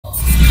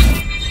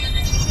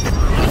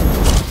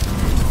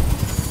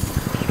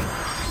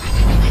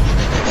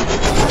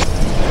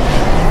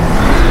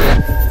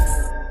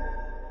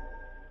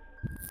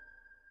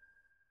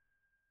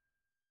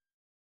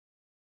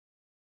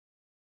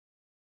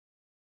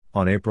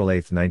On April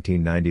 8,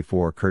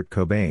 1994, Kurt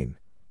Cobain,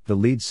 the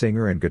lead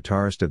singer and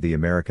guitarist of the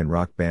American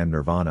rock band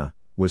Nirvana,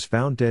 was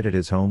found dead at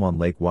his home on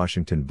Lake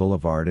Washington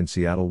Boulevard in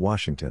Seattle,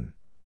 Washington.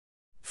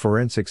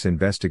 Forensics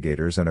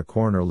investigators and a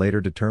coroner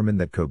later determined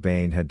that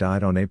Cobain had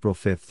died on April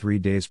 5, 3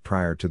 days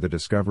prior to the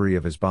discovery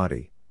of his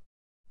body.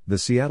 The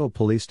Seattle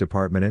Police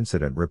Department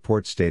incident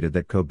report stated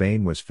that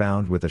Cobain was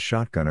found with a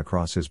shotgun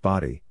across his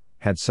body,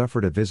 had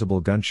suffered a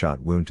visible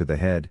gunshot wound to the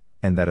head,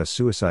 and that a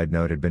suicide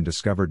note had been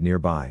discovered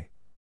nearby.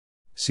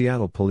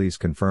 Seattle police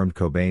confirmed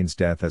Cobain's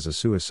death as a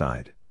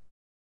suicide.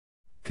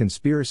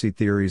 Conspiracy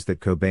theories that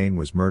Cobain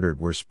was murdered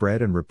were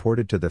spread and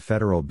reported to the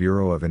Federal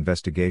Bureau of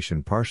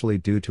Investigation, partially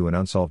due to an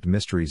Unsolved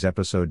Mysteries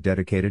episode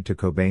dedicated to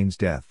Cobain's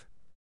death.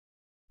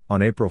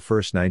 On April 1,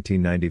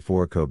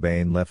 1994,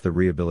 Cobain left the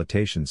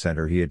rehabilitation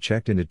center he had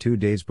checked into 2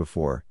 days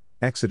before,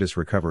 Exodus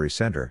Recovery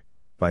Center,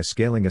 by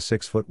scaling a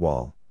 6-foot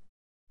wall.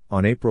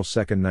 On April 2,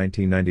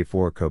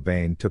 1994,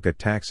 Cobain took a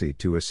taxi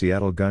to a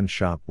Seattle gun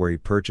shop where he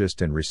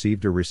purchased and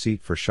received a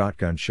receipt for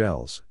shotgun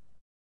shells.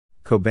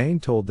 Cobain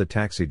told the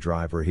taxi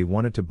driver he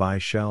wanted to buy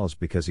shells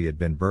because he had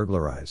been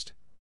burglarized.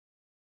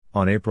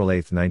 On April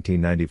 8,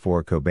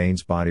 1994,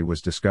 Cobain's body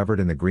was discovered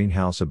in the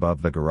greenhouse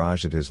above the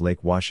garage at his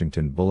Lake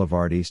Washington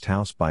Boulevard East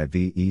house by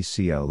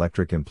VEC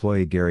Electric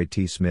employee Gary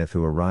T. Smith,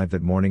 who arrived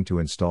that morning to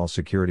install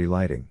security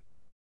lighting.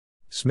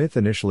 Smith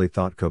initially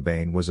thought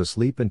Cobain was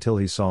asleep until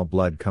he saw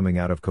blood coming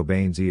out of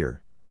Cobain's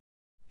ear.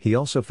 He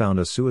also found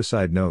a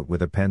suicide note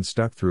with a pen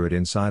stuck through it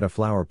inside a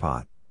flower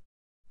pot.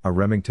 A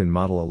Remington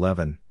Model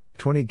 11,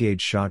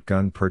 20-gauge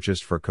shotgun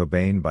purchased for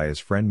Cobain by his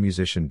friend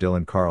musician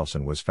Dylan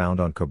Carlson was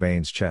found on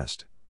Cobain's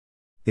chest.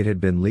 It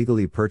had been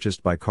legally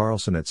purchased by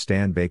Carlson at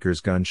Stan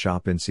Baker's gun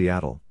shop in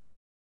Seattle.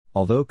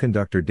 Although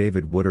conductor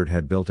David Woodard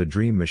had built a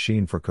dream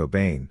machine for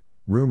Cobain,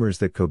 rumors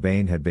that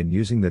Cobain had been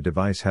using the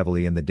device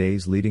heavily in the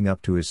days leading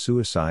up to his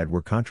suicide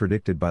were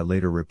contradicted by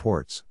later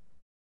reports.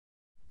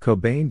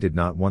 Cobain did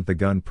not want the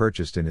gun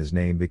purchased in his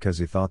name because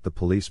he thought the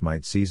police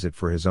might seize it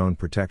for his own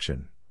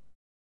protection.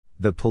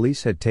 The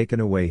police had taken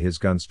away his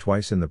guns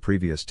twice in the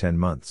previous 10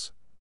 months.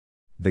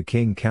 The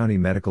King County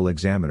Medical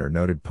Examiner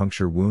noted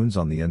puncture wounds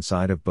on the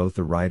inside of both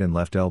the right and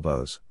left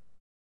elbows.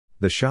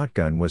 The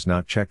shotgun was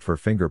not checked for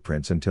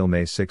fingerprints until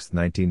May 6,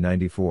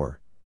 1994.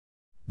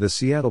 The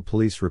Seattle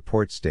Police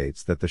report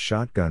states that the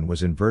shotgun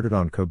was inverted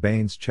on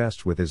Cobain's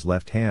chest with his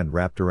left hand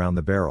wrapped around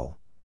the barrel.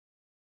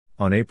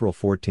 On April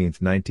 14,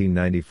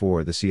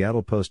 1994, the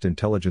Seattle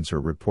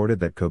Post-Intelligencer reported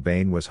that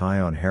Cobain was high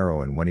on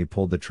heroin when he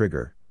pulled the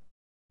trigger.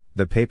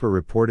 The paper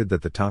reported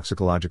that the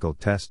toxicological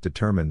test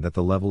determined that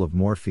the level of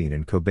morphine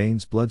in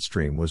Cobain's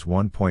bloodstream was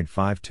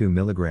 1.52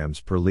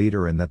 milligrams per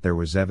liter and that there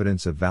was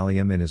evidence of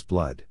Valium in his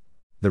blood.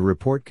 The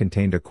report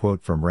contained a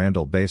quote from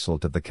Randall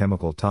Baselt of the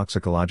Chemical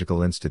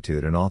Toxicological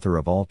Institute and author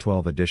of all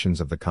 12 editions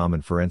of the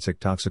Common Forensic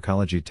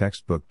Toxicology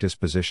textbook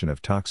Disposition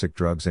of Toxic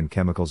Drugs and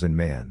Chemicals in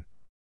Man,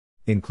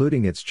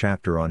 including its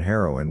chapter on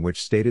heroin,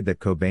 which stated that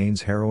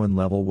Cobain's heroin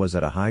level was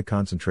at a high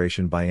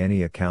concentration by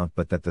any account,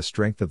 but that the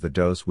strength of the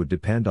dose would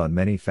depend on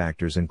many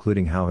factors,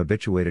 including how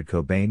habituated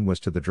Cobain was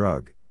to the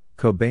drug.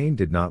 Cobain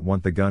did not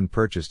want the gun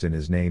purchased in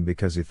his name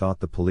because he thought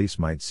the police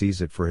might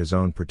seize it for his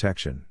own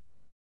protection.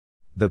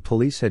 The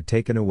police had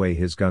taken away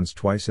his guns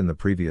twice in the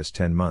previous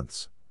 10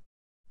 months.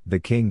 The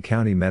King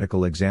County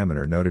Medical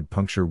Examiner noted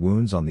puncture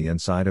wounds on the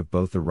inside of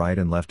both the right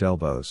and left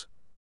elbows.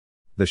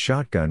 The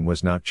shotgun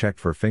was not checked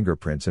for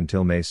fingerprints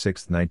until May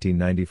 6,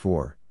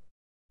 1994.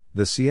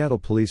 The Seattle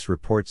Police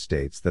report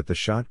states that the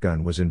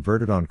shotgun was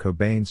inverted on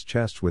Cobain's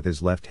chest with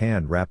his left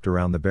hand wrapped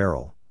around the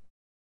barrel.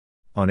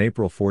 On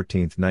April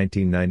 14,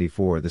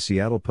 1994, the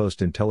Seattle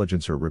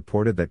Post-Intelligencer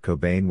reported that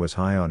Cobain was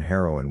high on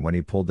heroin when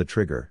he pulled the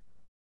trigger.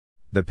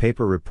 The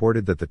paper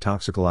reported that the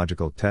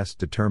toxicological test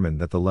determined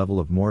that the level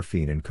of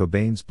morphine in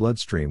Cobain's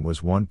bloodstream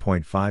was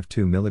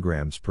 1.52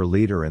 milligrams per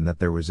liter and that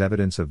there was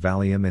evidence of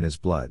Valium in his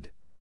blood.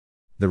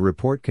 The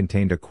report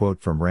contained a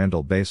quote from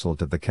Randall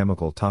Baselt of the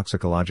Chemical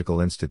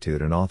Toxicological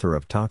Institute and author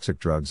of Toxic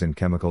Drugs and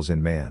Chemicals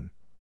in Man,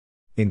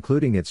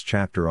 including its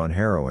chapter on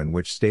heroin,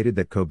 which stated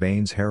that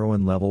Cobain's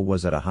heroin level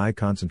was at a high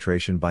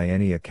concentration by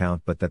any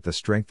account, but that the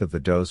strength of the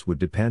dose would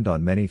depend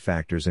on many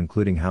factors,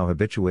 including how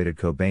habituated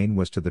Cobain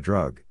was to the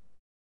drug.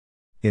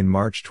 In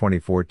March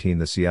 2014,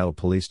 the Seattle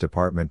Police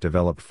Department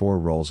developed 4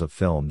 rolls of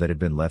film that had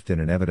been left in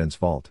an evidence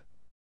vault.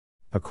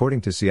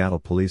 According to Seattle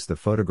Police, the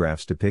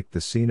photographs depict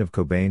the scene of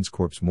Cobain's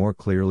corpse more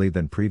clearly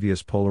than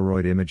previous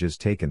Polaroid images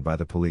taken by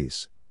the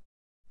police.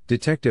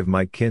 Detective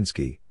Mike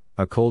Kinski,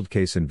 a cold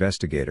case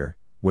investigator,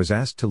 was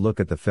asked to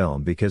look at the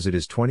film because it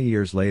is 20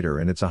 years later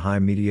and it's a high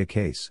media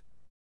case.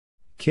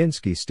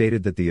 Kinski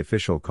stated that the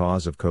official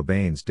cause of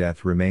Cobain's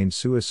death remained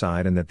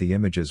suicide and that the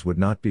images would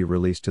not be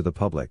released to the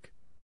public.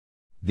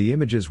 The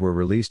images were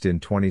released in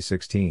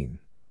 2016.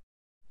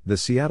 The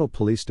Seattle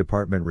Police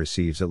Department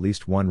receives at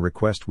least one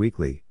request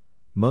weekly,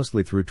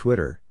 mostly through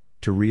Twitter,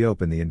 to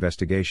reopen the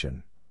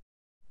investigation.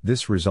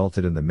 This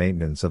resulted in the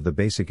maintenance of the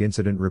basic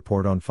incident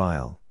report on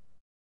file.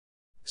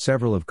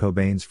 Several of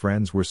Cobain's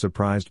friends were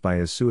surprised by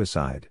his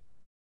suicide.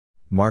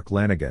 Mark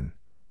Lanigan,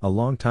 a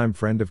longtime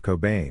friend of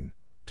Cobain,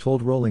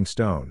 told Rolling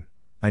Stone,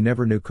 "I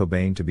never knew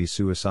Cobain to be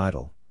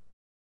suicidal.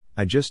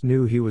 I just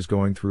knew he was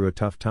going through a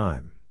tough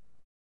time."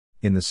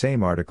 In the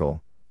same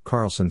article,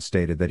 Carlson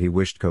stated that he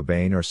wished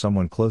Cobain or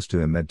someone close to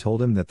him had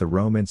told him that the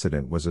Rome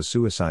incident was a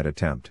suicide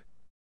attempt.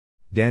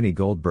 Danny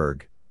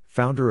Goldberg,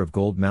 founder of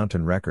Gold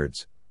Mountain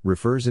Records,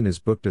 refers in his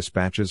book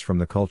Dispatches from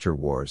the Culture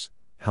Wars,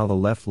 how the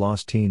left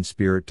lost teen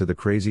spirit to the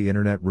crazy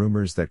internet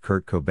rumors that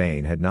Kurt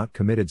Cobain had not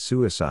committed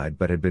suicide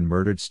but had been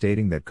murdered,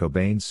 stating that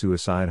Cobain's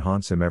suicide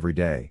haunts him every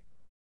day.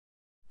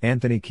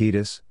 Anthony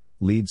Kiedis,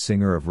 lead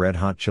singer of Red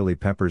Hot Chili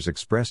Peppers,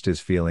 expressed his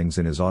feelings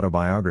in his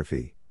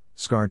autobiography,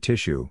 Scar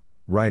Tissue,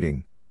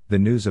 writing, "The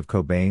news of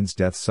Cobain's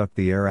death sucked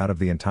the air out of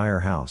the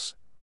entire house.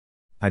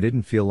 I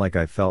didn't feel like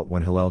I felt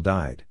when Hillel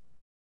died.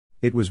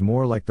 It was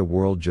more like the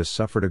world just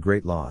suffered a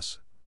great loss.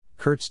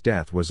 Kurt's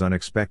death was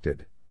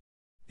unexpected.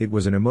 It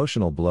was an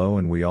emotional blow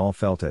and we all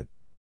felt it.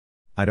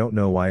 I don't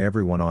know why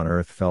everyone on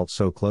earth felt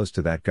so close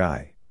to that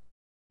guy.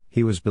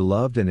 He was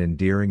beloved and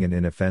endearing and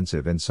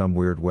inoffensive in some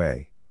weird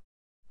way.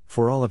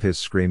 For all of his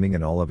screaming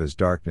and all of his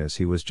darkness,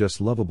 he was just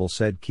lovable,"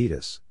 said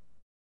Kiedis.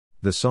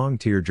 The song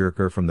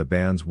Tearjerker from the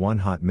band's One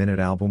Hot Minute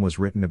album was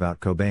written about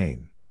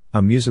Cobain,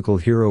 a musical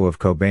hero of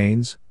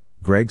Cobain's.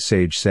 Greg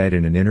Sage said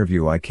in an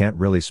interview, "I can't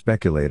really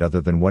speculate other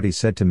than what he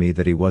said to me,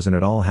 that he wasn't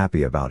at all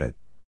happy about it.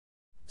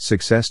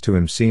 Success to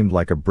him seemed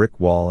like a brick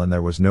wall and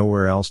there was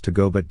nowhere else to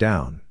go but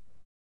down.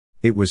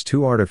 It was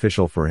too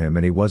artificial for him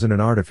and he wasn't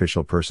an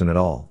artificial person at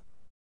all.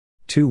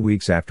 2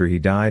 weeks after he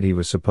died he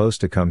was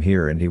supposed to come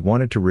here and he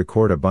wanted to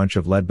record a bunch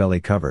of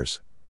Leadbelly covers.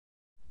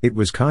 It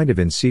was kind of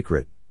in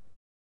secret.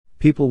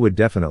 People would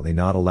definitely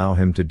not allow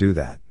him to do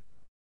that."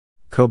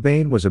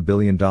 Cobain was a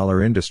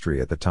billion-dollar industry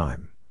at the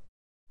time.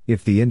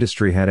 If the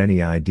industry had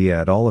any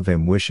idea at all of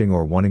him wishing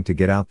or wanting to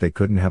get out, they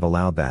couldn't have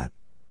allowed that.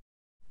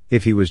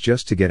 If he was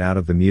just to get out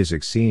of the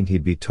music scene,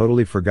 he'd be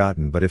totally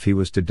forgotten, but if he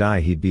was to die,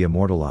 he'd be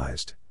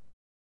immortalized.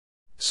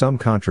 Some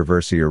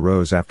controversy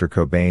arose after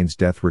Cobain's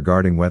death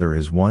regarding whether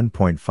his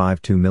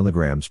 1.52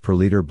 mg per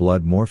liter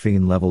blood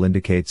morphine level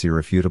indicates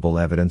irrefutable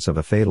evidence of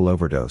a fatal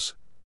overdose.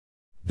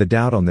 The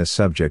doubt on this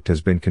subject has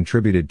been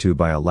contributed to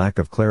by a lack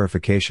of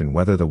clarification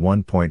whether the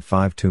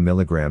 1.52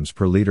 mg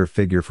per liter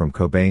figure from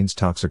Cobain's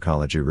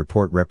toxicology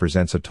report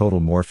represents a total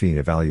morphine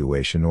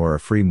evaluation or a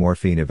free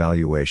morphine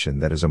evaluation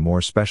that is a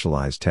more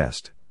specialized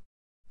test.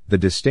 The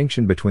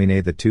distinction between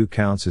the two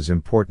counts is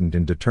important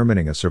in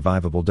determining a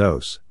survivable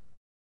dose.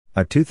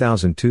 A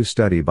 2002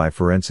 study by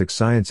Forensic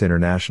Science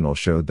International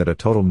showed that a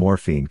total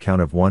morphine count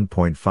of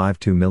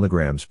 1.52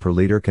 mg per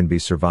liter can be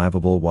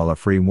survivable, while a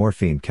free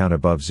morphine count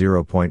above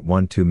 0.12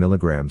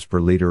 mg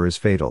per liter is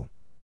fatal.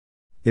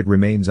 It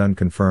remains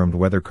unconfirmed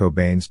whether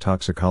Cobain's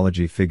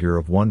toxicology figure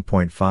of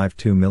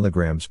 1.52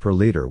 mg per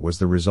liter was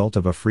the result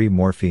of a free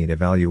morphine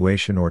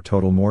evaluation or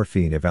total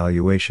morphine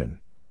evaluation.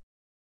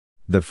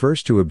 The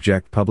first to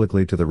object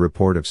publicly to the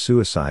report of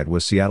suicide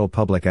was Seattle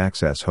Public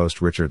Access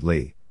host Richard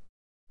Lee.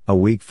 A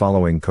week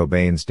following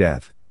Cobain's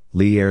death,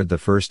 Lee aired the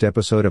first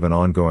episode of an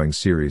ongoing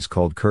series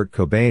called Kurt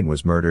Cobain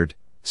Was Murdered,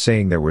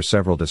 saying there were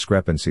several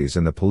discrepancies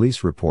in the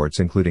police reports,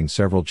 including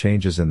several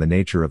changes in the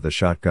nature of the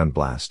shotgun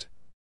blast.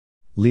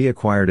 Lee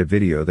acquired a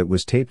video that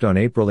was taped on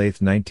April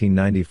 8,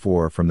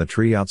 1994 from the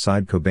tree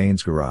outside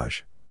Cobain's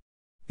garage.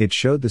 It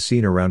showed the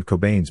scene around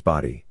Cobain's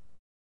body.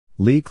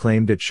 Lee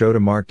claimed it showed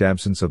a marked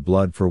absence of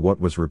blood for what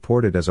was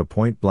reported as a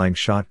point-blank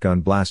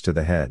shotgun blast to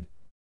the head.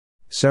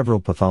 Several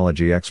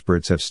pathology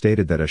experts have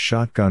stated that a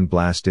shotgun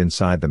blast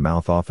inside the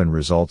mouth often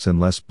results in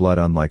less blood,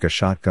 unlike a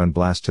shotgun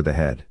blast to the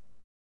head.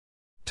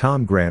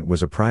 Tom Grant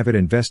was a private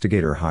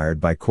investigator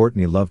hired by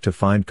Courtney Love to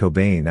find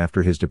Cobain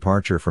after his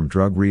departure from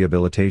drug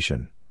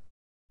rehabilitation.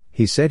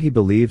 He said he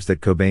believes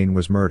that Cobain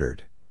was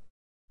murdered.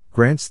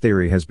 Grant's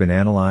theory has been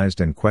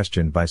analyzed and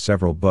questioned by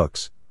several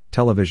books,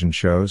 television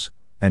shows,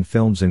 and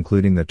films,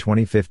 including the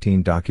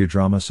 2015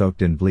 docudrama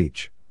Soaked in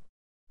Bleach.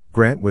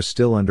 Grant was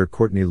still under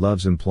Courtney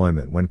Love's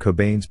employment when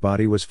Cobain's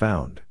body was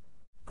found.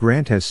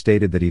 Grant has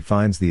stated that he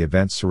finds the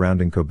events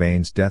surrounding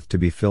Cobain's death to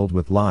be filled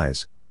with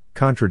lies,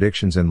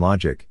 contradictions in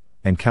logic,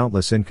 and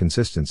countless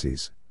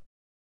inconsistencies.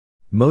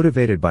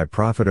 Motivated by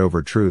profit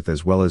over truth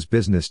as well as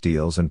business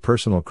deals and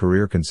personal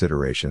career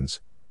considerations,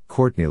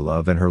 Courtney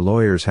Love and her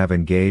lawyers have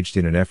engaged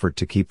in an effort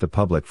to keep the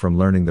public from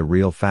learning the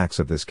real facts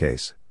of this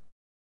case.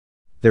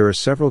 There are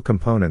several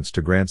components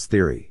to Grant's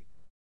theory.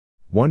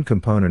 One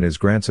component is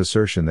Grant's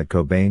assertion that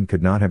Cobain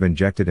could not have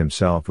injected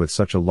himself with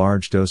such a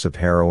large dose of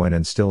heroin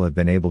and still have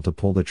been able to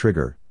pull the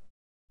trigger.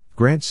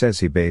 Grant says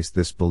he based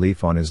this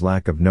belief on his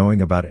lack of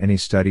knowing about any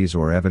studies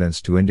or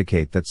evidence to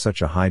indicate that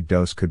such a high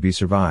dose could be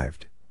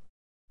survived.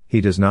 He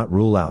does not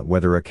rule out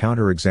whether a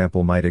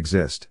counterexample might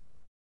exist.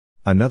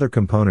 Another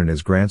component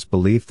is Grant's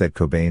belief that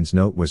Cobain's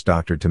note was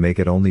doctored to make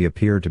it only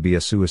appear to be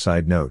a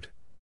suicide note.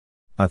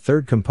 A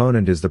third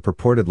component is the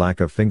purported lack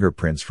of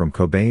fingerprints from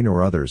Cobain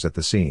or others at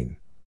the scene.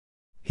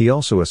 He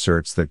also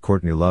asserts that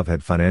Courtney Love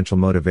had financial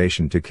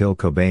motivation to kill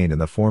Cobain in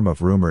the form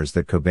of rumors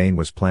that Cobain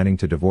was planning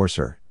to divorce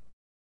her,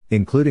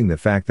 including the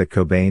fact that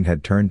Cobain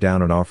had turned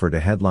down an offer to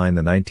headline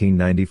the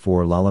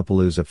 1994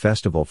 Lollapalooza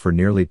festival for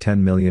nearly $10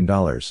 million.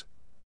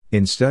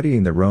 In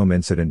studying the Rome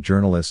incident,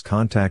 journalists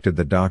contacted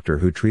the doctor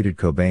who treated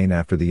Cobain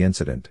after the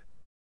incident.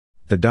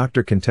 The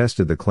doctor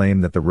contested the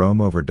claim that the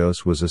Rome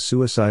overdose was a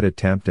suicide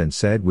attempt and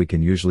said, "We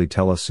can usually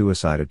tell a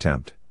suicide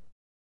attempt.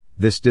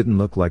 This didn't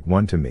look like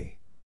one to me."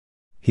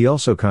 He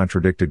also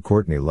contradicted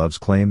Courtney Love's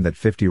claim that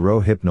 50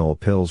 Rohypnol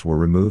pills were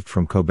removed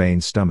from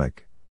Cobain's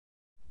stomach.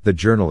 The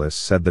journalist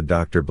said the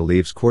doctor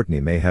believes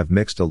Courtney may have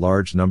mixed a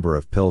large number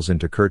of pills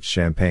into Kurt's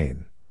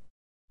champagne,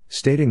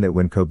 stating that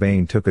when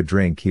Cobain took a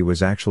drink he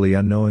was actually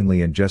unknowingly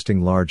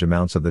ingesting large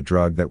amounts of the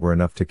drug that were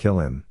enough to kill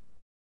him.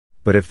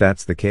 But if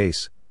that's the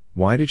case,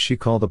 why did she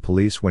call the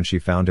police when she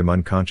found him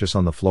unconscious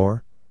on the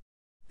floor?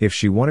 If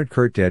she wanted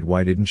Kurt dead,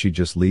 why didn't she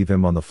just leave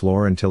him on the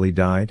floor until he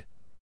died?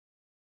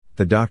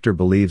 The doctor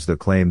believes the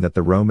claim that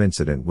the Rome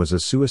incident was a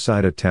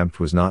suicide attempt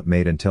was not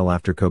made until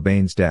after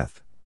Cobain's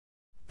death.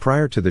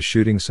 Prior to the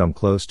shooting, some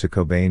close to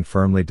Cobain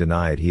firmly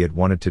denied he had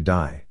wanted to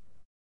die.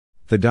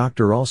 The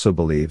doctor also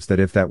believes that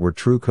if that were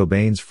true,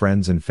 Cobain's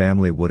friends and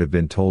family would have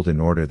been told in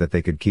order that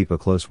they could keep a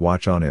close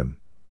watch on him.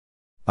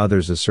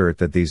 Others assert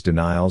that these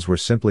denials were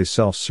simply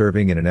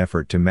self-serving in an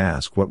effort to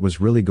mask what was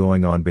really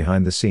going on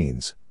behind the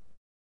scenes.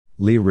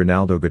 Lee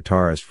Ranaldo,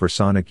 guitarist for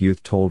Sonic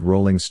Youth, told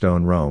Rolling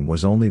Stone Rome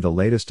was only the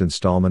latest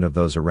installment of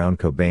those around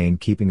Cobain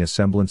keeping a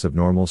semblance of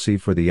normalcy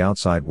for the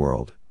outside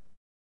world.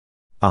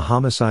 A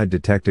homicide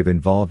detective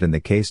involved in the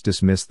case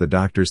dismissed the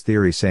doctor's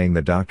theory, saying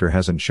the doctor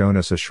hasn't shown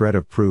us a shred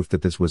of proof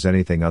that this was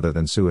anything other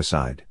than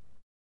suicide.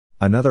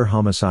 Another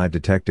homicide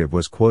detective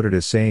was quoted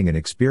as saying an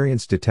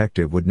experienced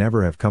detective would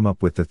never have come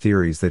up with the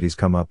theories that he's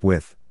come up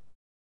with.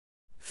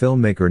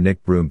 Filmmaker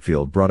Nick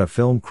Broomfield brought a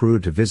film crew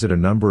to visit a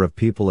number of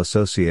people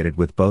associated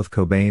with both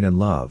Cobain and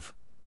Love.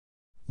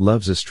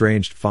 Love's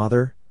estranged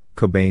father,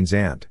 Cobain's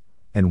aunt,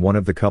 and one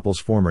of the couple's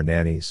former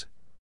nannies.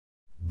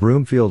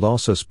 Broomfield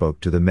also spoke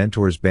to the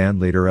Mentor's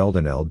bandleader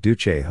Eldon L.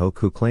 Duce Hoke,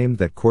 who claimed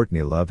that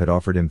Courtney Love had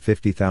offered him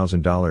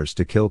 $50,000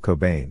 to kill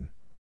Cobain.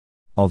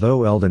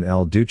 Although Eldon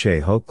L.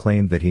 Duce Hoke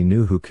claimed that he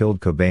knew who killed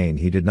Cobain,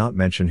 he did not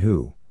mention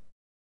who.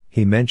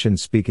 He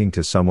mentioned speaking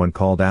to someone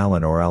called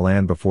Alan or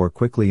Alan before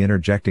quickly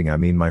interjecting, "I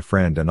mean my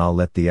friend, and I'll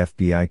let the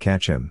FBI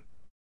catch him."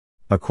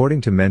 According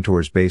to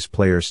Mentor's bass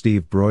player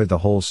Steve Broyd, the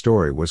whole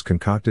story was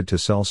concocted to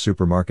sell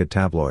supermarket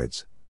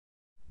tabloids.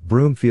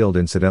 Broomfield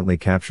incidentally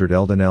captured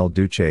Eldon L.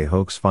 Duce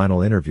Hoke's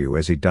final interview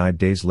as he died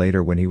days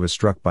later when he was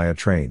struck by a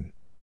train.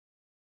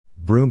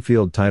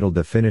 Broomfield titled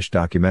the finished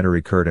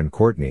documentary Kurt and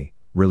Courtney,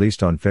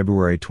 released on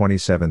February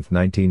 27,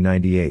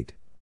 1998.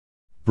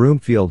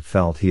 Broomfield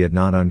felt he had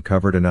not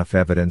uncovered enough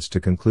evidence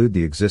to conclude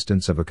the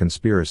existence of a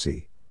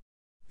conspiracy.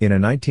 In a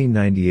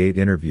 1998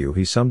 interview,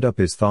 he summed up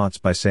his thoughts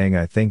by saying,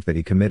 "I think that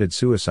he committed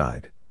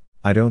suicide.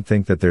 I don't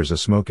think that there's a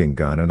smoking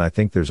gun, and I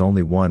think there's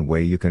only one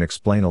way you can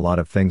explain a lot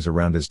of things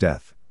around his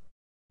death.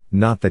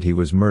 Not that he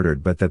was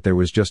murdered, but that there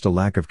was just a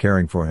lack of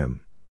caring for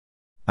him.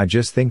 I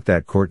just think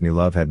that Courtney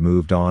Love had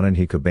moved on and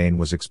Cobain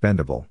was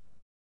expendable."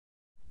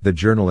 The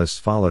journalists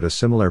followed a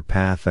similar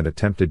path and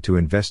attempted to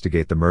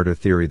investigate the murder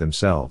theory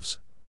themselves.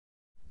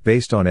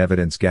 Based on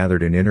evidence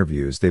gathered in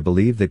interviews, they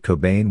believed that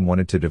Cobain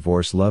wanted to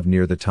divorce Love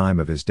near the time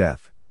of his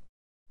death.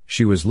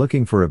 She was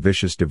looking for a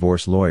vicious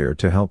divorce lawyer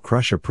to help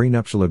crush a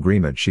prenuptial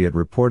agreement she had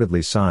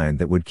reportedly signed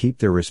that would keep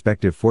their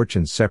respective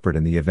fortunes separate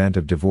in the event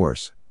of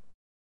divorce.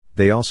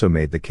 They also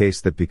made the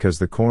case that because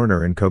the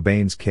coroner in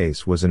Cobain's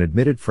case was an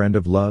admitted friend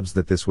of Love's,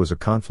 that this was a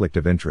conflict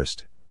of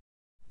interest.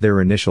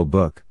 Their initial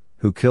book,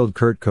 Who Killed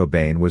Kurt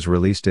Cobain, was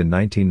released in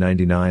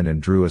 1999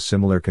 and drew a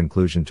similar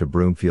conclusion to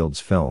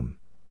Broomfield's film.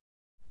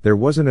 There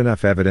wasn't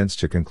enough evidence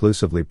to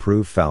conclusively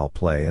prove foul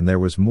play, and there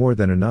was more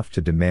than enough to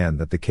demand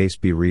that the case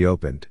be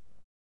reopened.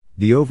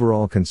 The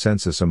overall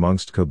consensus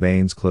amongst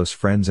Cobain's close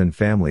friends and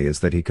family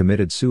is that he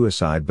committed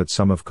suicide, but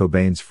some of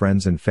Cobain's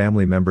friends and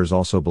family members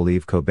also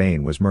believe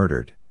Cobain was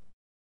murdered.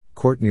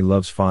 Courtney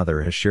Love's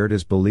father has shared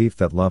his belief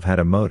that Love had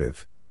a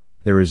motive.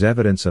 There is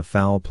evidence of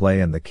foul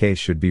play and the case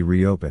should be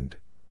reopened.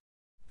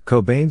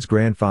 Cobain's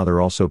grandfather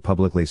also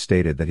publicly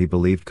stated that he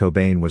believed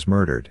Cobain was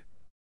murdered.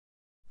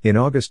 In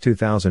August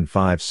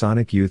 2005,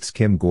 Sonic Youth's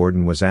Kim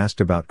Gordon was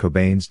asked about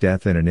Cobain's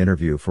death in an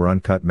interview for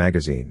Uncut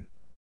magazine.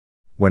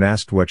 When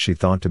asked what she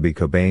thought to be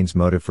Cobain's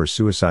motive for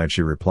suicide,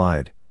 she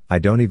replied, "I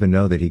don't even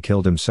know that he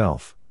killed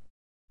himself.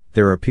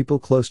 There are people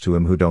close to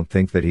him who don't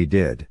think that he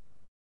did."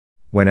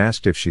 When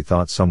asked if she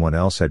thought someone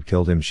else had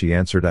killed him, she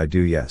answered, "I do,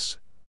 yes."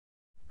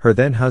 Her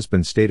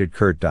then-husband stated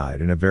Kurt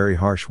died in a very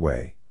harsh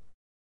way.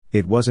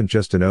 It wasn't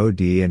just an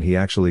OD, and he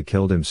actually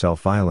killed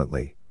himself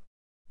violently.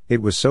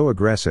 It was so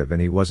aggressive,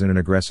 and he wasn't an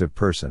aggressive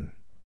person.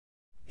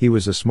 He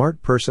was a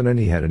smart person and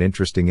he had an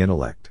interesting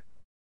intellect.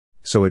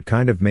 So it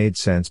kind of made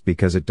sense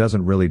because it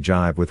doesn't really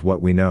jive with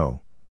what we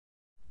know.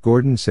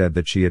 Gordon said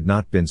that she had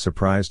not been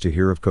surprised to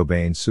hear of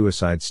Cobain's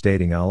suicide,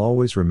 stating, "I'll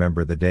always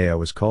remember the day I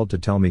was called to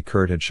tell me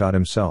Kurt had shot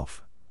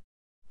himself.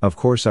 Of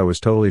course I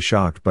was totally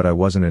shocked, but I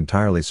wasn't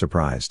entirely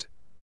surprised."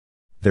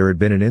 There had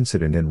been an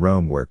incident in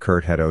Rome where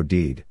Kurt had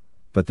OD'd,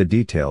 but the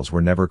details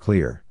were never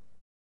clear.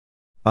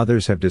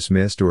 Others have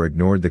dismissed or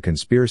ignored the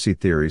conspiracy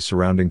theories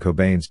surrounding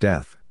Cobain's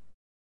death.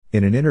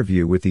 In an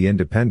interview with The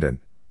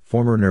Independent,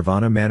 Former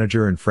Nirvana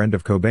manager and friend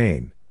of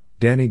Cobain,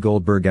 Danny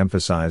Goldberg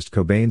emphasized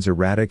Cobain's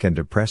erratic and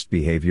depressed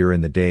behavior in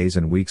the days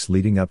and weeks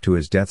leading up to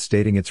his death,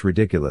 stating it's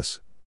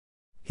ridiculous.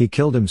 He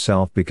killed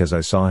himself because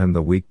I saw him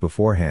the week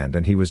beforehand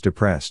and he was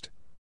depressed.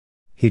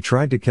 He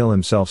tried to kill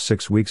himself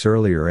 6 weeks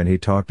earlier and he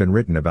talked and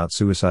written about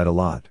suicide a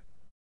lot.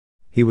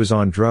 He was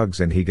on drugs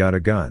and he got a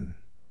gun.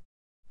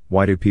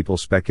 Why do people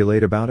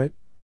speculate about it?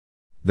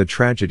 The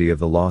tragedy of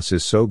the loss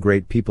is so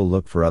great people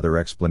look for other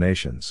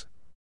explanations.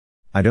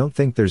 I don't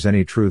think there's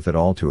any truth at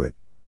all to it.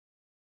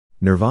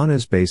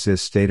 Nirvana's bassist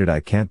stated, I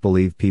can't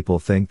believe people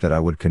think that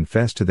I would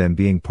confess to them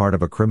being part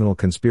of a criminal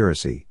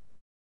conspiracy.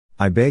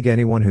 I beg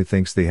anyone who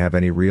thinks they have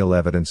any real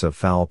evidence of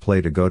foul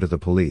play to go to the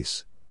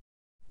police.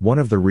 One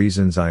of the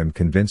reasons I am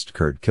convinced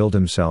Kurt killed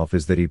himself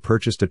is that he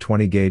purchased a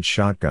 20-gauge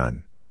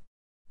shotgun.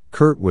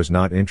 Kurt was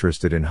not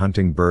interested in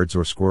hunting birds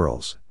or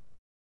squirrels.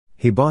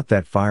 He bought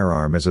that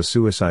firearm as a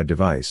suicide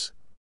device.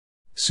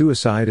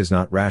 Suicide is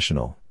not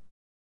rational.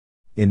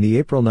 In the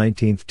April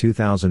 19,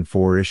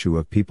 2004 issue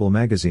of People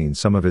magazine,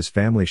 some of his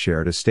family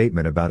shared a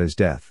statement about his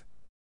death.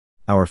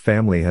 Our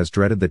family has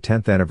dreaded the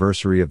 10th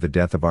anniversary of the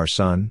death of our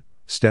son,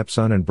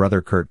 stepson and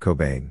brother Kurt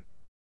Cobain.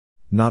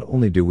 Not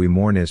only do we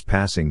mourn his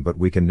passing, but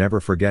we can never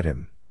forget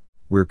him.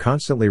 We're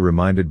constantly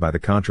reminded by the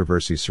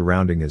controversy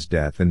surrounding his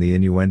death and the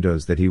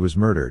innuendos that he was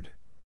murdered.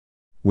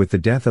 With the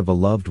death of a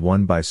loved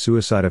one by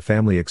suicide, a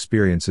family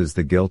experiences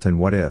the guilt and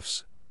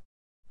what-ifs.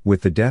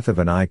 With the death of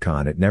an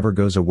icon, it never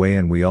goes away,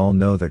 and we all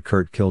know that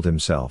Kurt killed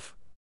himself.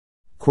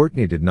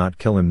 Courtney did not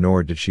kill him,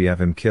 nor did she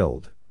have him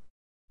killed.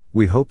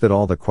 We hope that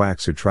all the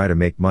quacks who try to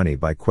make money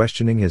by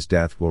questioning his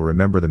death will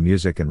remember the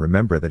music and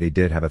remember that he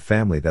did have a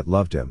family that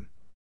loved him.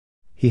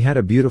 He had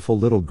a beautiful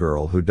little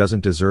girl who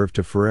doesn't deserve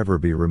to forever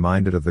be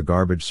reminded of the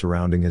garbage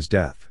surrounding his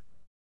death.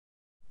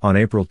 On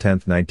April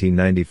 10,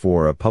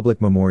 1994, a public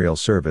memorial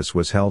service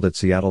was held at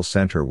Seattle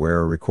Center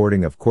where a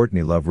recording of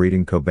Courtney Love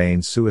reading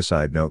Cobain's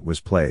suicide note was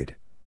played.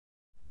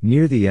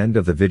 Near the end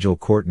of the vigil,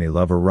 Courtney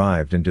Love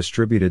arrived and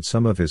distributed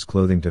some of his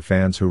clothing to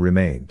fans who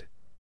remained.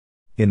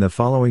 In the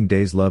following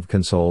days, Love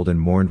consoled and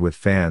mourned with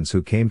fans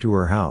who came to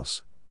her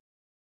house.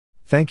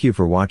 Thank you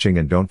for watching,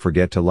 and don't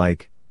forget to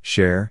like,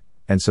 share,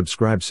 and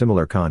subscribe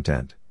similar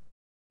content.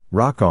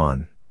 Rock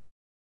on!